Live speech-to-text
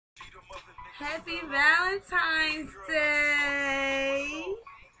Happy Valentine's Day.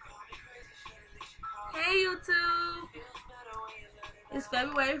 Hey YouTube. It's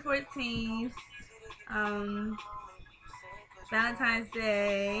February 14th. Valentine's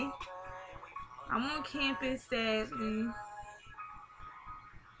Day. I'm on campus sadly,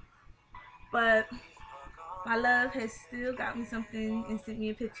 but my love has still got me something and sent me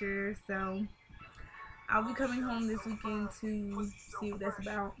a picture, so I'll be coming home this weekend to see what that's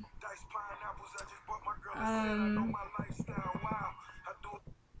about. I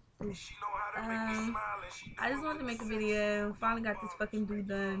just wanted to make a video. Finally got this fucking dude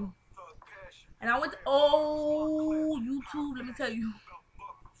done. And I went to, YouTube, let me tell you.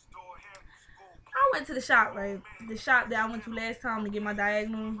 I went to the shop, right? The shop that I went to last time to get my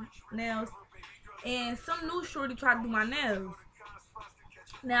diagonal nails. And some new shorty tried to do my nails.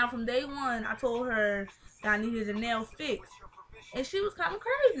 Now, from day one, I told her that I needed a nail fixed. And she was kind of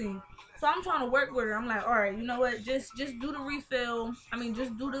crazy. So I'm trying to work with her. I'm like, alright, you know what? Just do the refill.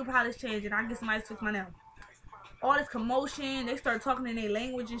 Just do the polish change and I'll get somebody to fix my nail. All this commotion, they start talking in their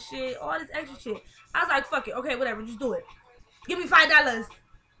language and shit, all this extra shit. I was like, fuck it, okay, whatever, just do it. Give me $5. Have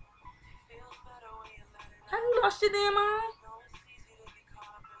you lost your damn mind?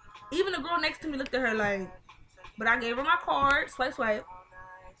 Even the girl next to me looked at her like, but I gave her my card, swipe, swipe.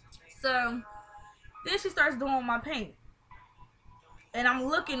 So, then she starts doing my paint. And I'm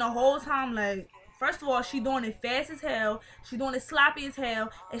looking the whole time like, first of all, she doing it fast as hell, she doing it sloppy as hell,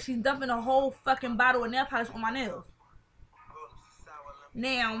 and she's dumping a whole fucking bottle of nail polish on my nails.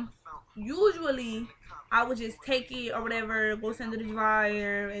 Now, usually, I would just take it or whatever, go send it to the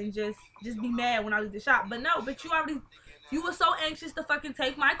dryer, and just be mad when I leave the shop. But no, but you were so anxious to fucking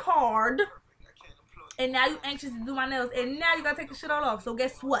take my card, and now you anxious to do my nails, and now you gotta take the shit all off. So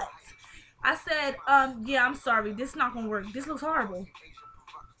guess what? I said, yeah, I'm sorry, this is not gonna work. This looks horrible.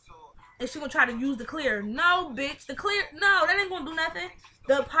 And she gonna try to use the clear. No, bitch, the clear, no, that ain't gonna do nothing.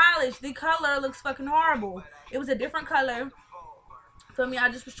 The polish, the color looks fucking horrible. It was a different color. For me,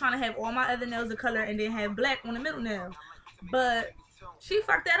 I just was trying to have all my other nails the color and then have black on the middle nail. But she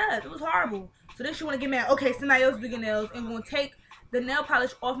fucked that up. It was horrible. So then she want to get mad. Okay, somebody else do your nails and going to take the nail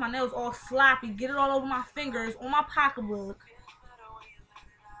polish off my nails all sloppy. Get it all over my fingers, on my pocketbook.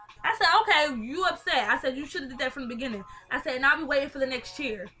 I said, okay, you upset. I said, you should have did that from the beginning. I said, and I'll be waiting for the next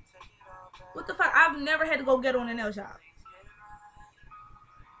cheer. What the fuck? I've never had to go get on a nail shop.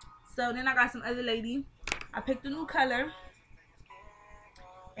 So then I got some other lady. I picked a new color.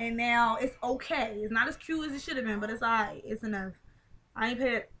 And now it's okay. It's not as cute as it should have been, but it's alright. It's enough. I ain't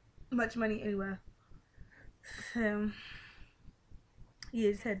paid much money anyway. So, yeah,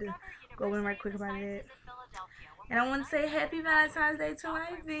 just had to go in right quick about it. And I want to say happy Valentine's Day to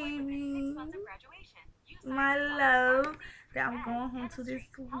my baby. My love. That I'm going home to this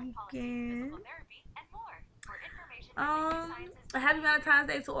weekend. A happy Valentine's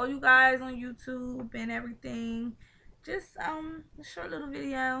Day to all you guys on YouTube and everything. Just a short little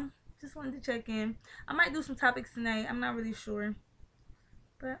video. Just wanted to check in. I might do some topics tonight. I'm not really sure.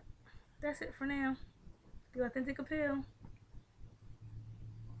 But that's it for now. The authentic appeal.